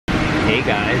Hey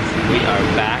guys, we are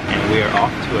back and we are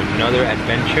off to another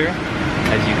adventure.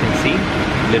 As you can see,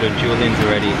 little Julian's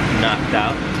already knocked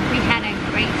out. We had a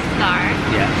great start.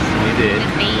 Yes, we did.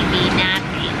 The baby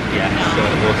napping. Yeah, so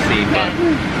we'll see.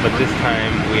 But this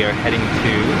time we are heading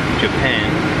to Japan.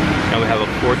 Now we have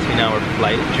a 14-hour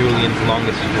flight, Julian's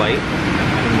longest flight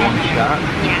in one shot.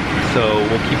 Yeah. So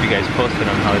we'll keep you guys posted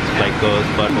on how this flight goes.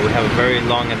 But we have a very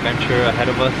long adventure ahead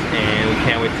of us and we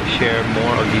can't wait to share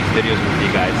more of these videos with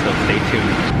you guys, so stay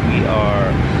tuned. We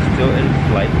are still in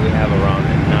flight. We have around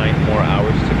 9 more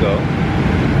hours to go.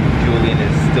 Julian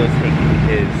is still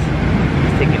he's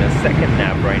taking a second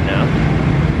nap right now.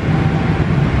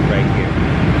 Right here.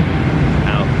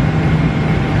 Out.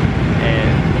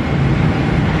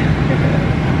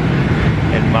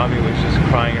 And mommy was just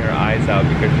crying her eyes out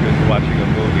because she was watching a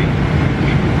movie.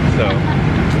 So,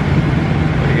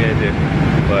 what are you gonna do?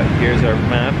 But here's our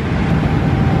map.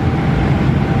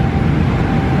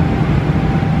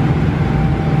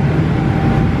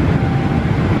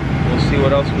 We'll see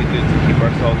what else we do to keep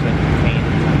ourselves entertained.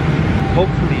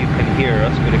 Hopefully you can hear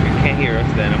us, but if you can't hear us,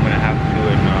 then I'm gonna have to do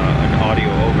an audio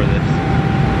over this.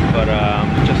 But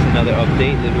just another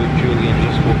update. Little Julian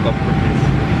just woke up from his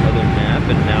other nap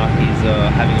and now he's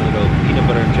having a little peanut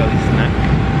butter and jelly snack.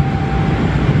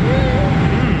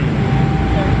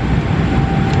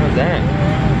 How's that?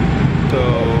 So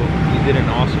we did an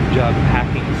awesome job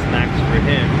packing snacks for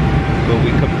him, but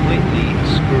we completely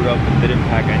screwed up and didn't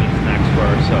pack any snacks for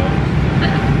ourselves.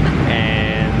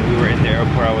 And we were in the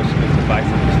airport. I was supposed to buy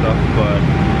some stuff, but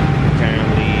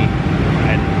apparently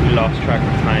we lost track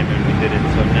of time and we didn't.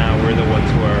 So now we're the ones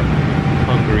who are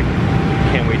hungry.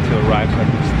 Can't wait to arrive so I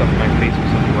can stuff my face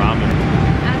with some ramen.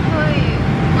 Actually,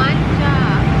 one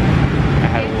job.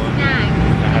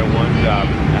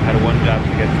 I had one job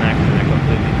to get snacks and I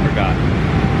completely forgot.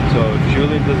 So if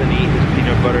Julian doesn't eat his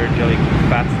peanut butter and jelly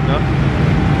fast enough,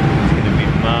 it's gonna be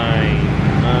mine.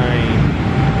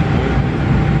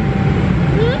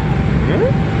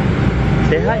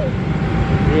 Say hi.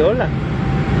 Say hola.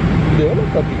 Say hola,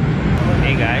 puppy.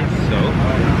 Hey guys, so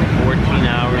 14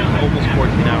 hours, almost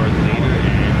 14 hours later,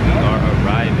 and we are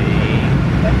arriving.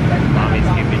 Mommy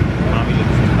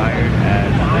looks tired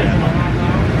as hell.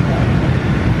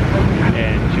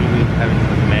 And Julian's having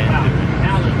some Mandarin.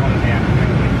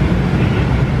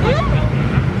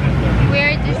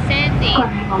 We're descending.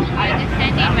 We're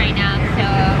descending right now, so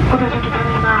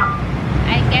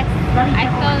I guess I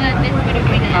thought that this would have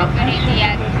been a good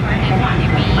idea for him to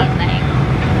be like something.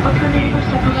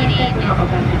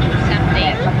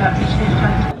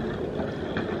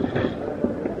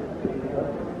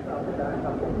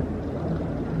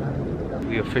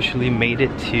 We officially made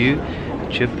it to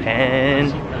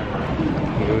Japan.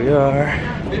 Here we are.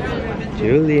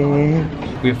 Julian.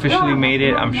 We officially made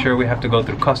it. I'm sure we have to go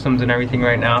through customs and everything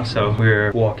right now, so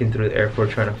we're walking through the airport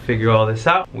trying to figure all this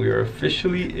out. We are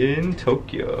officially in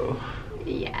Tokyo.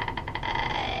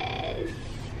 Yes.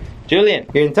 Julian,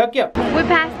 you're in Tokyo. We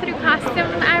passed through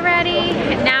customs already.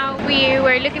 Now we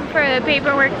were looking for the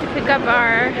paperwork to pick up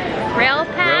our rail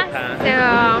pass. So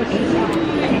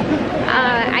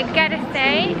I gotta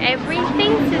say,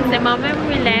 everything since the moment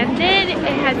we landed, it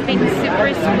has been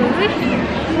super smooth.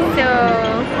 So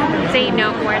they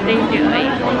know what they're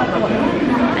doing,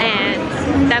 and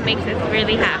that makes us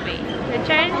really happy. The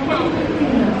turn?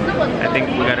 I think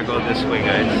we gotta go this way,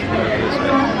 guys. This way.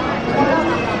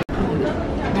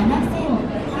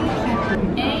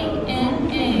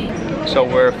 So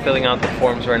we're filling out the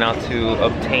forms right now to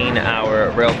obtain our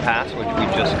rail pass, which we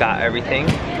just got everything.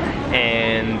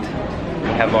 And we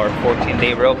have our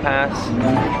 14-day rail pass, which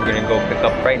we're gonna go pick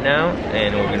up right now.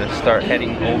 And we're gonna start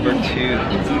heading over to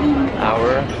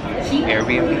our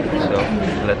Airbnb. So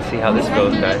let's see how this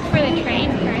goes, guys. Look for the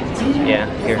train first. Yeah,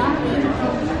 here.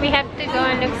 We have to go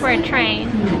and look for a train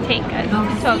to take us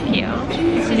to Tokyo.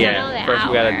 Yeah, first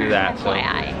we gotta do that. So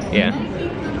yeah,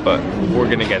 but we're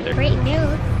gonna get there. Great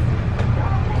news.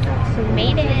 We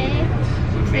made it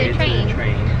to the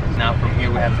train. Now from here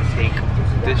we have to take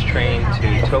this train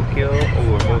to Tokyo.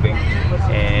 Oh, we're moving.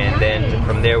 And then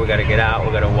from there we gotta get out.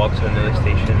 We gotta walk to another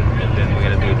station, and then we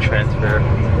gotta do a transfer,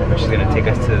 which is gonna take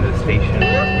us to the station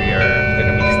where we are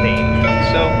gonna be staying.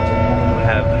 So we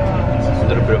have a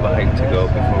little bit of a hike to go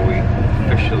before we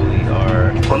officially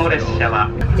are. What are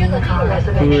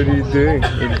you doing?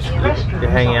 You're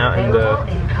hanging out in the...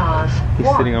 He's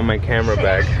sitting on my camera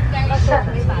bag.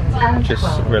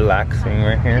 Just relaxing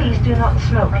right here. Please do not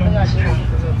smoke in this train.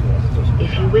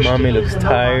 Mommy looks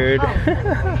tired.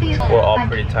 We're all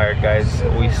pretty tired, guys.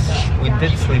 We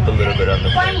did sleep a little bit on the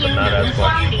plane, but not as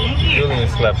much. Julian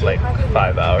slept like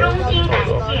 5 hours in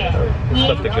total. He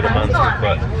slept a good amount too,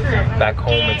 but back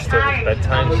home it's still his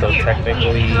bedtime, so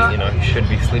technically, you know, he should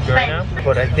be sleeping right now.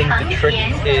 But I think the trick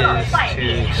is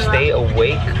to stay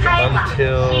awake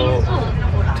until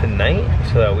tonight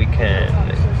so that we can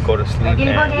go to sleep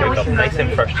and wake up nice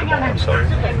and fresh tomorrow. So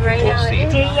we'll see.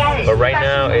 But right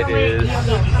now it is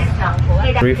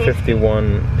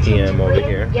 3:51 p.m. over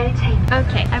here.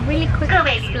 Okay, a really quick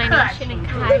explanation of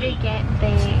how to get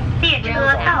the rail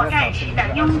pass.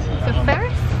 So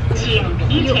first,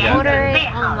 you order it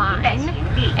online.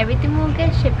 Everything will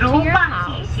get shipped to your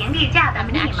house. I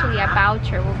mean, actually a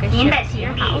voucher will get shipped to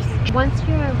your house. Once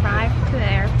you arrive to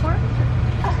the airport,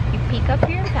 you pick up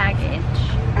your baggage,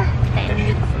 then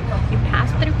you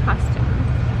pass through customs,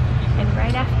 and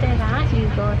right after that you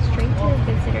go straight to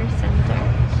the visitor center,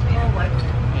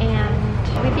 and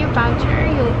with your voucher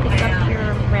you'll pick up your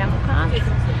rail pass.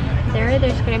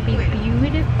 There's going to be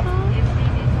beautiful,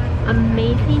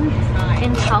 amazing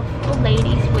and helpful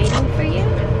ladies waiting for you,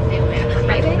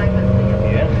 right babe?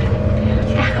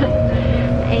 Yeah.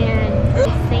 And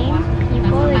the same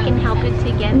people that can help you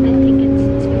to get the tickets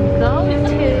to go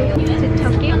to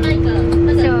Tokyo.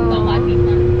 So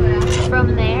from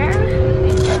there,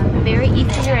 very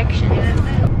easy directions.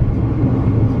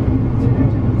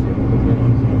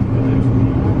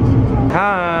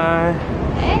 Hi.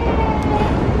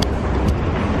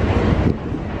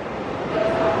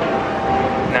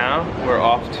 Now we're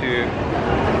off to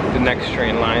the next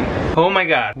train line. Oh my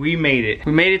god, we made it.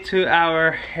 We made it to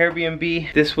our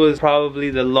Airbnb. This was probably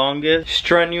the longest,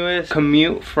 strenuous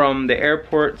commute from the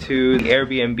airport to the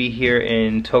Airbnb here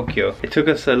in Tokyo. It took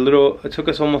us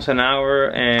almost an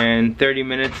hour and 30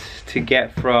 minutes to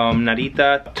get from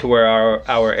Narita to where our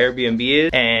Airbnb is.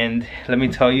 And let me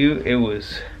tell you, it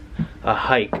was a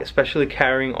hike, especially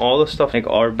carrying all the stuff, like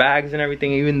our bags and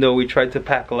everything, even though we tried to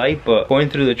pack light. But going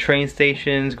through the train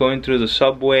stations, going through the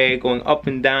subway, going up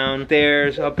and down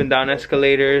stairs, up and down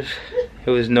escalators, it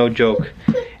was no joke.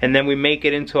 And then we make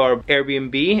it into our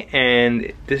Airbnb,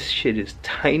 and this shit is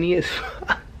tiny as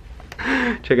fuck.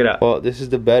 Check it out. Well, this is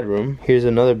the bedroom. Here's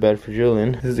another bed for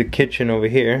Julian. This is the kitchen over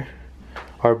here.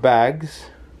 Our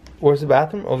bags. Where's the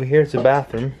bathroom? Over here is the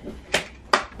bathroom.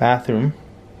 Bathroom.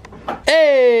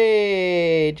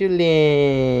 Hey,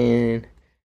 Julian.